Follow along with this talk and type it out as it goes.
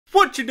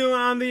What you doing?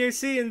 I'm the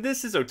AC, and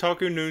this is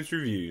Otaku News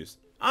Reviews.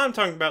 I'm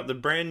talking about the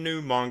brand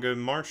new manga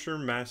Martial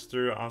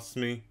Master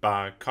Asumi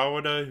by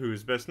Kawada, who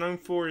is best known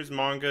for his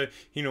manga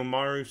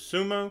Hinomaru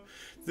Sumo.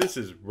 This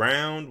is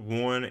Round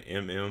 1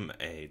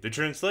 MMA. The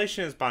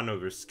translation is by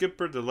Nova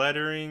Skipper. The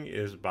lettering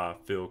is by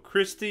Phil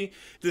Christie.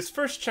 This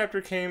first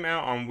chapter came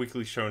out on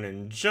Weekly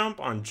Shonen Jump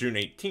on June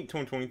 18,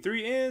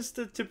 2023, and it's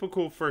the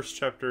typical first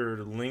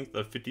chapter length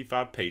of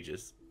 55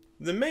 pages.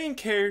 The main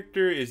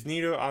character is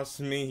Nito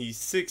Asumi. He's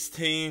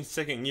 16,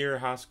 second year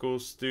high school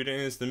student,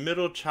 and is the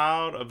middle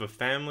child of a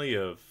family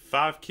of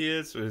 5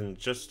 kids and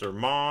just their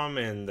mom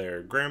and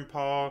their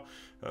grandpa,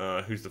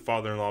 who's the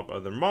father-in-law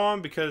of their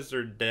mom, because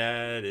their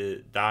dad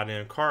died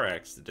in a car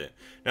accident.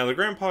 Now the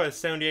grandpa is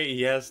 78,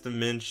 he has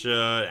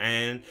dementia,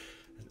 and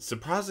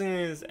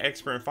surprisingly is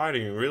expert in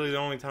fighting. Really the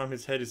only time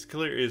his head is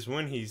clear is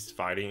when he's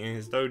fighting in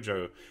his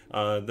dojo.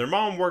 Their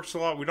mom works a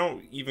lot. We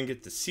don't even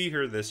get to see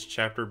her this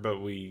chapter, but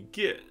we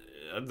get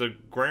the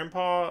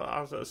grandpa,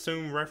 I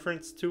assume,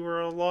 reference to her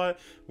a lot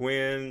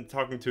when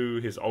talking to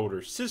his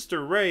older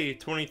sister, Ray,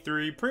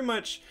 23, pretty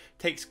much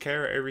takes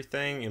care of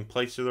everything in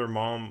place of their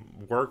mom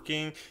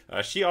working.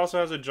 She also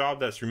has a job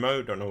that's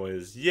remote, don't know what it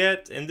is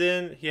yet. And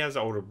then he has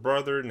an older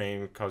brother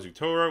named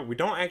Kazutora. We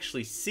don't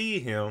actually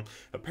see him.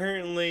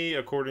 Apparently,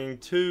 according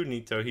to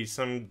Nito, he's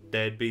some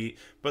deadbeat,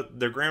 but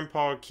their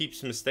grandpa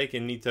keeps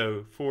mistaking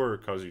Nito for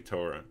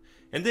Kazutora.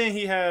 And then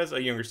he has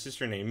a younger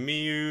sister named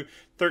Miyu,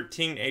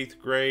 13, 8th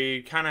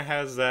grade, kind of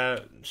has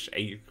that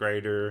 8th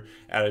grader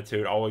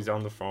attitude, always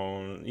on the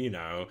phone, you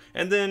know.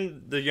 And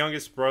then the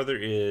youngest brother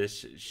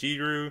is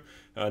Shiru,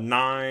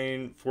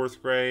 9,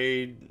 4th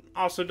grade,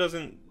 also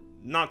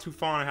not too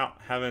fond of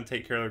having to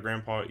take care of their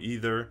grandpa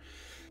either.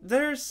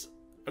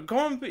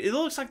 It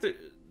looks like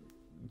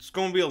it's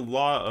going to be a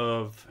lot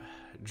of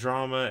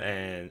drama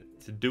and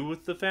to do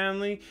with the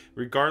family,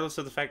 regardless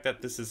of the fact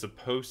that this is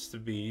supposed to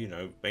be, you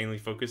know, mainly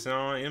focusing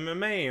on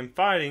MMA and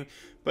fighting,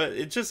 but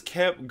it just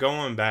kept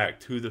going back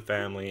to the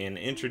family and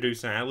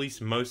introducing at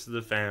least most of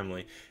the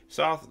family.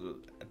 So I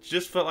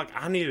just felt like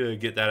I needed to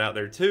get that out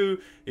there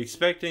too,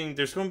 expecting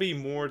there's going to be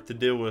more to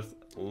deal with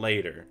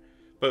later.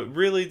 But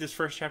really, this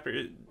first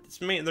chapter,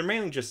 they're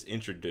mainly just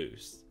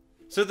introduced.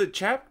 So the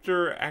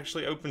chapter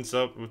actually opens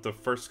up with the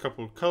first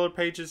couple of color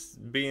pages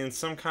being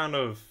some kind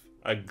of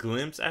a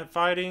glimpse at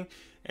fighting,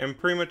 and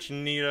pretty much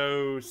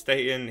Nito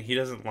stating he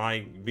doesn't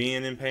like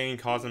being in pain,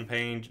 causing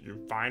pain,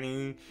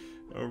 fighting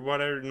or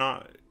whatever,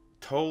 not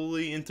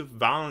totally into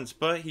violence,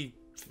 but he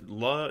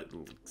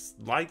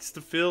likes the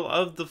feel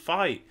of the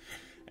fight.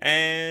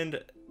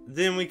 And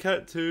then we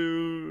cut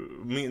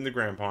to meeting the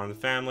grandpa and the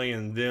family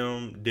and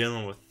them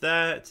dealing with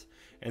that.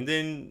 And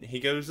then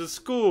he goes to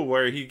school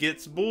where he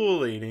gets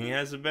bullied, and he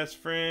has a best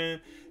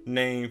friend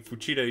named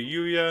Fuchida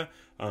Yuya,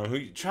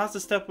 who tries to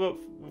step up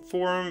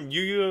for him.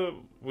 Yuya,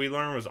 we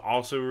learned, was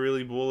also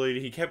really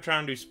bullied. He kept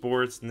trying to do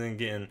sports and then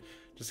getting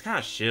just kind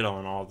of shit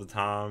on all the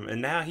time.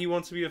 And now he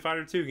wants to be a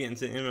fighter too, getting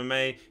into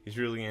MMA. He's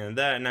really into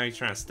that. And now he's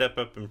trying to step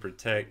up and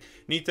protect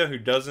Nito, who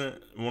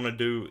doesn't want to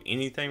do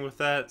anything with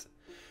that.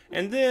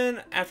 And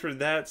then after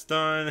that's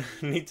done,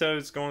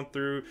 Nito's going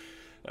through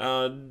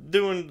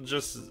doing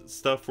just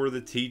stuff for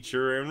the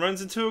teacher and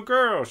runs into a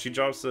girl. She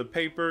drops a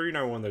paper, you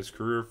know, one of those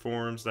career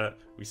forums that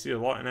we see a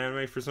lot in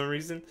anime for some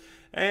reason,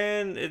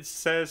 and it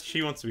says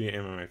she wants to be an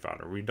MMA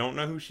fighter. We don't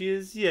know who she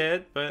is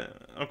yet,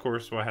 but of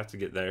course we'll have to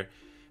get there.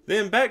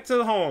 Then back to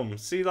the home.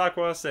 See, like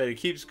what I said, it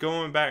keeps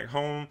going back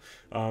home,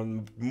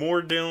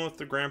 more dealing with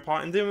the grandpa,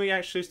 and then we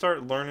actually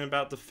start learning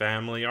about the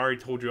family. I already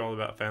told you all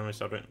about family,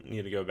 so I don't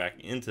need to go back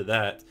into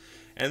that.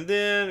 And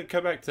then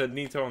come back to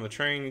Nito on the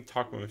train,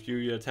 talking with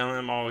Yuya, telling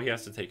him he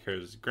has to take care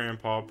of his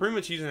grandpa, pretty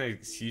much using an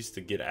excuse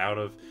to get out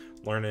of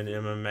learning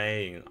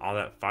MMA and all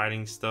that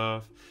fighting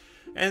stuff.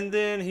 And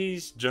then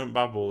he's jumped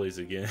by bullies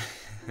again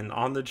and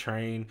on the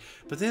train.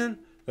 But then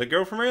the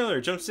girl from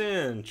earlier jumps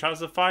in, tries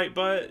to fight,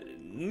 but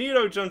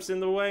Nito jumps in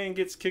the way and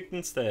gets kicked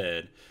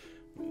instead.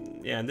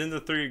 Yeah, and then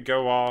the three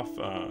go off.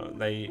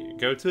 They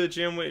go to the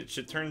gym, which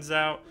it turns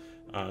out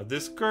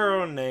this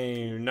girl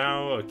named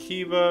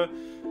Okiba,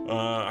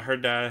 her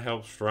dad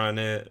helps run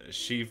it.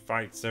 She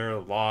fights there a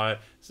lot,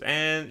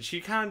 and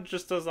she kind of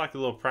just does like a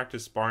little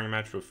practice sparring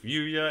match with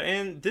Yuya.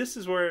 And this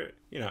is where,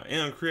 you know,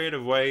 in a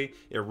creative way,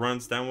 it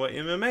runs down what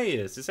MMA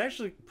is. It's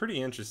actually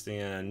pretty interesting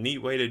and a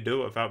neat way to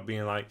do it without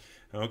being like,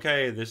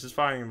 okay, this is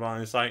fighting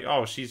violence. It's like,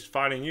 oh, she's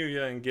fighting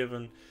Yuya and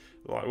giving,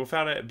 like,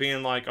 without it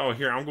being like, oh,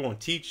 here, I'm going to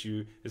teach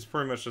you. It's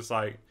pretty much just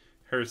like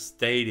her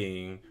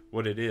stating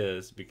what it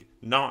is,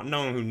 not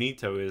knowing who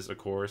Nito is, of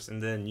course,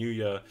 and then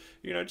Yuya,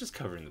 you know, just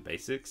covering the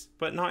basics,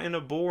 but not in a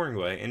boring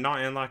way, and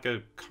not in like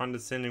a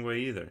condescending way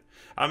either.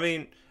 I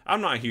mean, I'm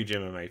not a huge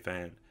MMA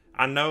fan.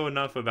 I know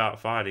enough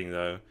about fighting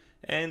though,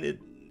 and it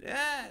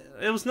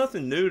was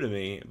nothing new to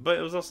me, but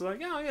it was also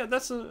like, oh yeah,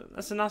 that's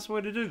a nice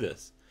way to do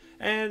this.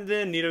 And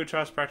then Nito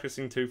tries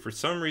practicing too. For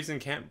some reason,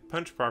 can't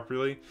punch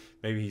properly.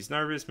 Maybe he's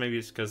nervous. Maybe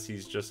it's because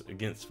he's just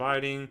against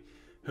fighting.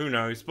 Who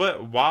knows?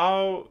 But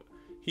while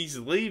he's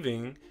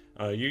leaving,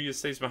 Yuya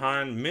stays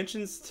behind,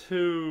 mentions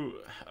to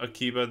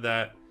Okiba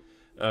that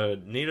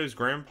Nito's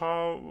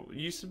grandpa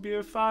used to be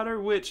a fighter,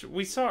 which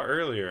we saw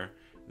earlier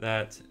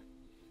that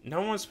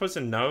no one's supposed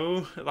to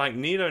know. Like,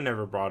 Nito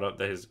never brought up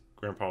that his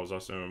grandpa was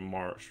also a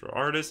martial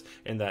artist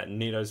and that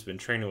Nito's been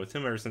training with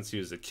him ever since he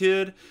was a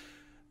kid.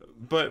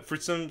 But for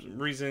some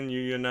reason,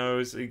 Yuya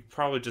knows. He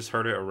probably just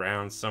heard it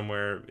around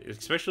somewhere,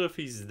 especially if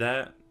he's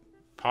that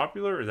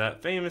popular or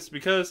that famous,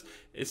 because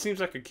it seems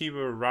like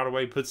Okiba right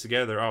away puts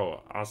together,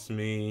 oh,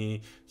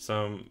 Asumi,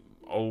 some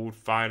old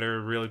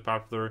fighter, really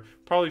popular,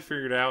 probably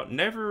figured out,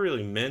 never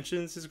really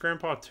mentions his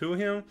grandpa to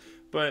him,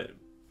 but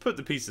put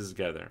the pieces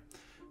together.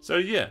 So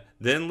yeah,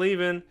 then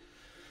leaving,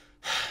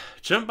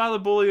 jumped by the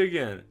bully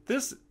again.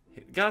 This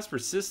guy's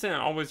persistent,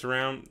 always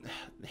around.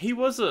 He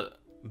was a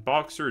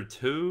boxer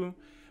too.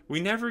 We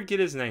never get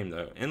his name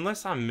though,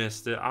 unless I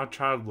missed it. I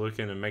tried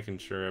looking and making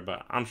sure,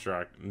 but I'm sure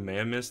I may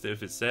have missed it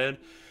if it said.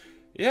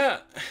 Yeah,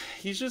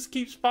 he just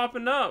keeps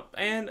popping up,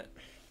 and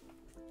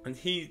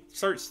he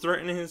starts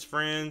threatening his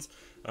friends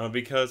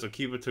because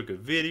Okiba took a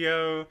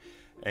video,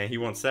 and he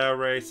wants that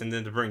race, and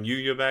then to bring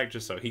Yuya back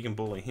just so he can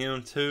bully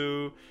him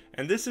too.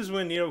 And this is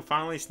when Nito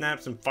finally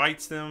snaps and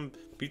fights them,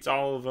 beats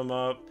all of them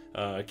up.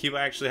 Okiba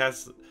actually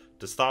has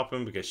to stop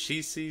him because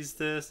she sees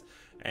this,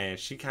 and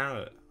she kind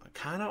of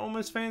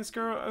almost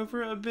fangirl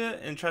over it a bit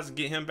and tries to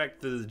get him back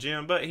to the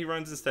gym, but he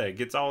runs instead,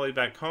 gets all the way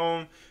back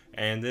home,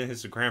 and then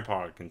his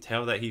grandpa can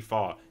tell that he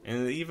fought,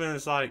 and even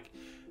it's like,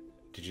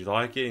 did you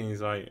like it? And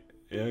he's like,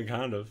 yeah,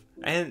 kind of.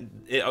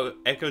 And it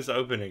echoes the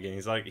open again.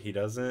 He's like, he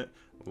doesn't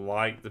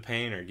like the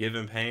pain or give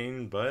him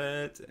pain,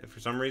 but for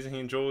some reason he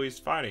enjoys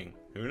fighting.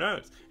 Who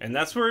knows? And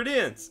that's where it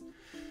ends.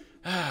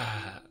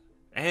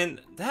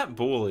 And that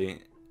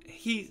bully,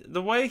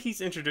 the way he's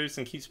introduced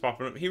and keeps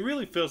popping up, he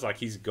really feels like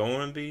he's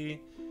going to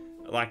be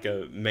like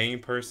a main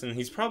person.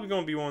 He's probably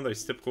going to be one of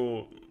those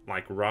typical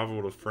like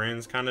rival to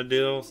friends kind of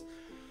deals.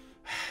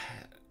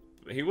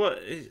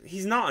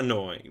 He's not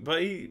annoying,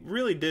 but he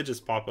really did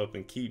just pop up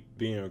and keep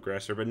being an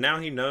aggressor. But now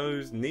he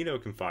knows Nito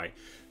can fight,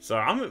 so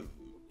I'm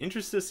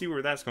interested to see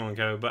where that's going to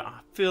go. But I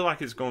feel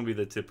like it's going to be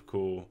the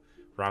typical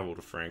rival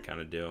to friend kind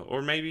of deal,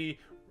 or maybe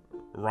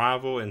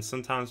rival and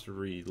sometimes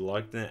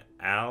reluctant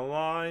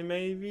ally,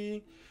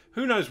 maybe.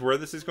 Who knows where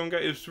this is going to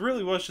go. It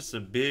really was just a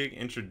big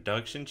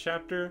introduction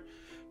chapter.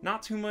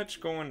 Not too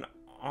much going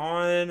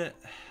on.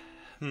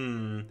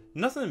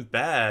 Nothing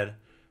bad,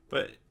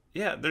 but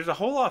yeah, there's a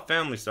whole lot of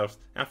family stuff.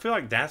 And I feel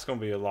like that's going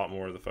to be a lot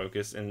more of the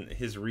focus, and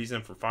his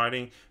reason for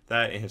fighting,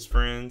 that and his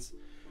friends.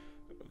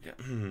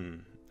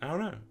 I don't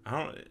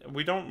know.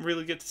 We don't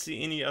really get to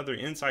see any other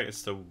insight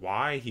as to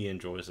why he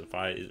enjoys the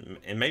fight,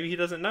 and maybe he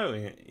doesn't know,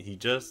 and he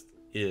just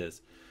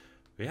is.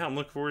 But yeah, I'm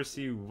looking forward to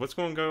see what's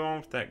going to go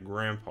on with that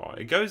grandpa.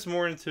 It goes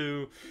more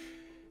into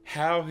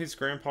how his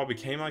grandpa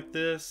became like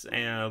this,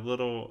 and a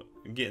little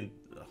getting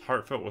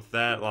heartfelt with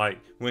that, like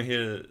when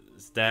his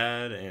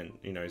dad and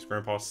his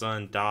grandpa's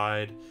son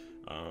died.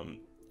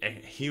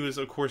 He was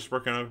of course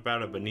working up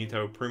about it, but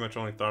Nito pretty much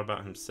only thought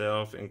about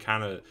himself and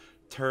kind of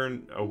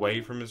turned away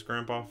from his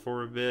grandpa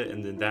for a bit,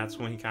 and then that's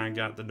when he kind of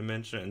got the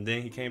dementia, and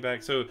then he came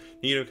back. So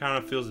Nito kind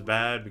of feels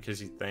bad because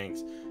he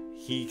thinks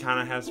he kind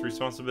of has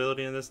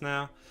responsibility in this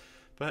now.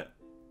 But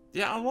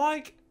yeah, I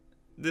like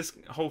this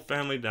whole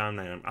family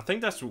dynamic. I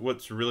think that's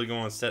what's really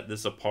going to set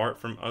this apart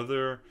from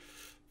other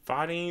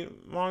fighting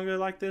manga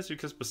like this,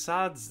 because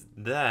besides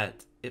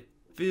that, it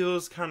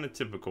feels kind of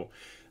typical.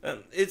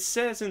 It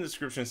says in the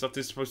description and stuff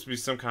this is supposed to be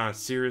some kind of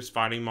serious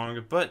fighting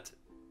manga, but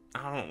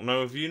I don't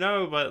know if you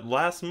know, but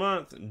last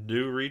month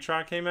Do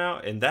Retry came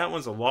out, and that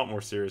one's a lot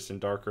more serious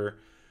and darker,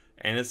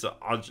 and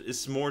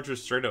it's more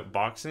just straight up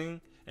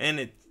boxing, and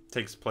it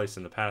takes place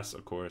in the past,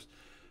 of course.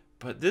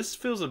 But this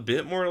feels a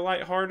bit more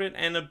lighthearted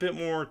and a bit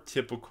more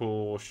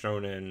typical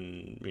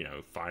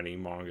shonen,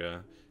 fighting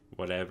manga,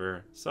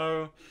 whatever.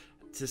 So,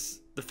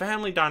 the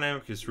family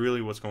dynamic is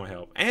really what's going to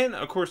help. And,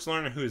 of course,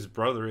 learning who his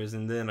brother is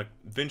and then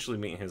eventually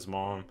meeting his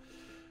mom.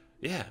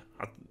 Yeah,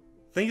 I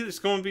think it's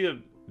going to be a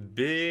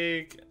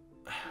big,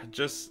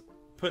 just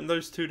putting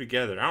those two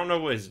together. I don't know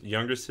what his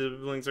younger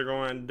siblings are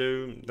going to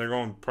do. They're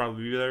going to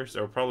probably be there. So,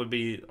 it'll probably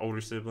be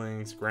older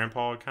siblings,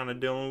 grandpa kind of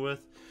dealing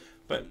with.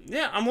 But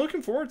yeah, I'm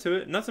looking forward to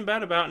it. Nothing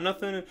bad about it.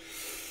 Nothing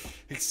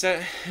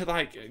except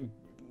like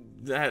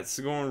that's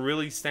going to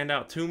really stand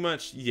out too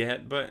much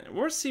yet. But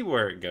we'll see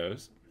where it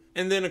goes.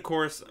 And then, of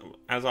course,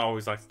 as I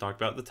always like to talk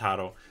about, the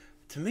title.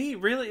 To me,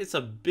 really, it's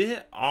a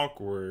bit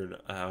awkward.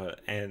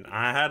 And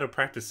I had to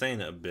practice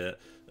saying it a bit.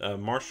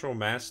 Martial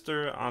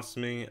Master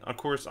Asumi. Of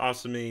course,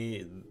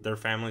 Asumi, their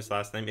family's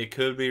last name. It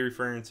could be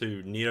referring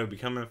to Nito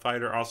becoming a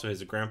fighter. Also,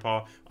 his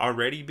grandpa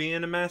already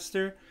being a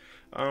master.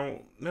 I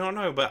don't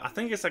know, but I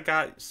think it's I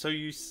got so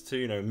used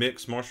to,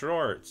 mixed martial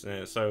arts.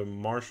 And so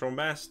martial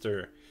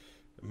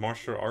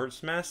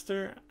arts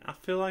master, I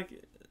feel like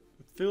it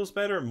feels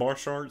better.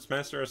 Martial arts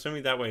master,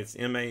 assuming that way it's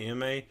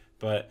M-A-M-A,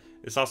 but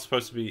it's also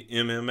supposed to be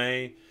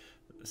MMA.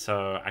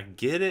 So I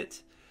get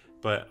it.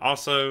 But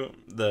also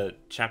the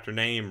chapter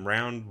name,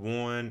 Round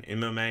 1,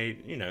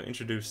 MMA,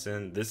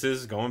 introducing this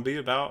is going to be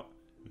about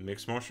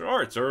mixed martial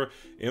arts or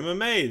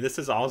MMA. This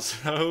is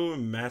also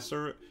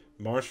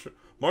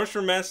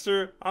Martial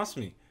Master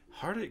Asumi.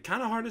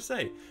 Kind of hard to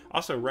say.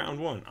 Also, round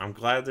 1. I'm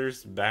glad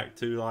there's back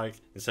to, like,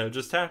 instead of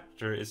just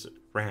chapter, it's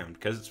round,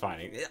 because it's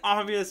fighting. It's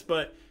obvious,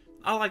 but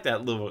I like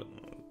that little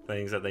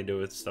things that they do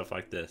with stuff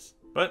like this.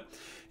 But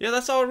yeah,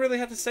 that's all I really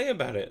have to say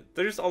about it.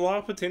 There's a lot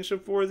of potential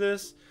for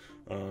this.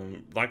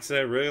 Like I said,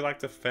 I really like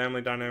the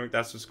family dynamic.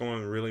 That's what's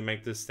going to really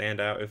make this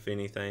stand out, if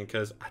anything,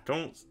 because I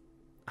don't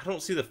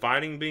see the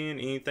fighting being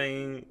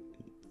anything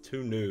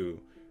too new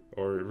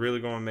or really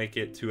going to make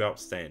it too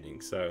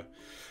outstanding. So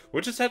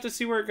we'll just have to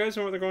see where it goes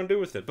and what they're going to do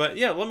with it. But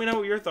yeah, let me know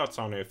what your thoughts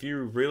on it. If you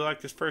really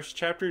like this first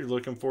chapter, you're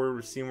looking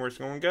forward to seeing where it's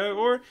going to go,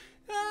 or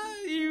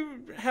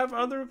you have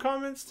other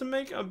comments to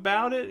make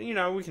about it, you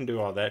know, we can do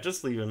all that.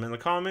 Just leave them in the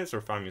comments, or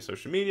find me on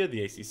social media,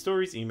 The AC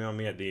Stories. Email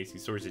me at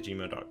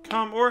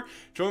theacstories@gmail.com, or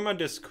join my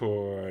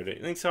Discord.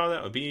 Links to all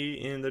that will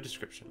be in the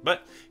description.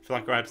 But if you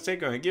like what I have to say,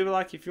 go ahead and give it a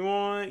like. If you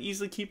want to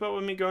easily keep up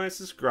with me, go ahead and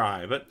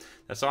subscribe. But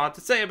that's all I have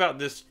to say about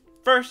this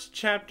first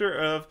chapter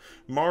of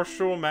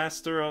Martial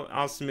Master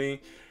Asumi.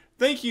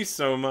 Thank you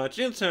so much.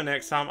 Until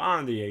next time,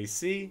 I'm The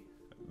AC.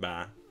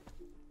 Bye.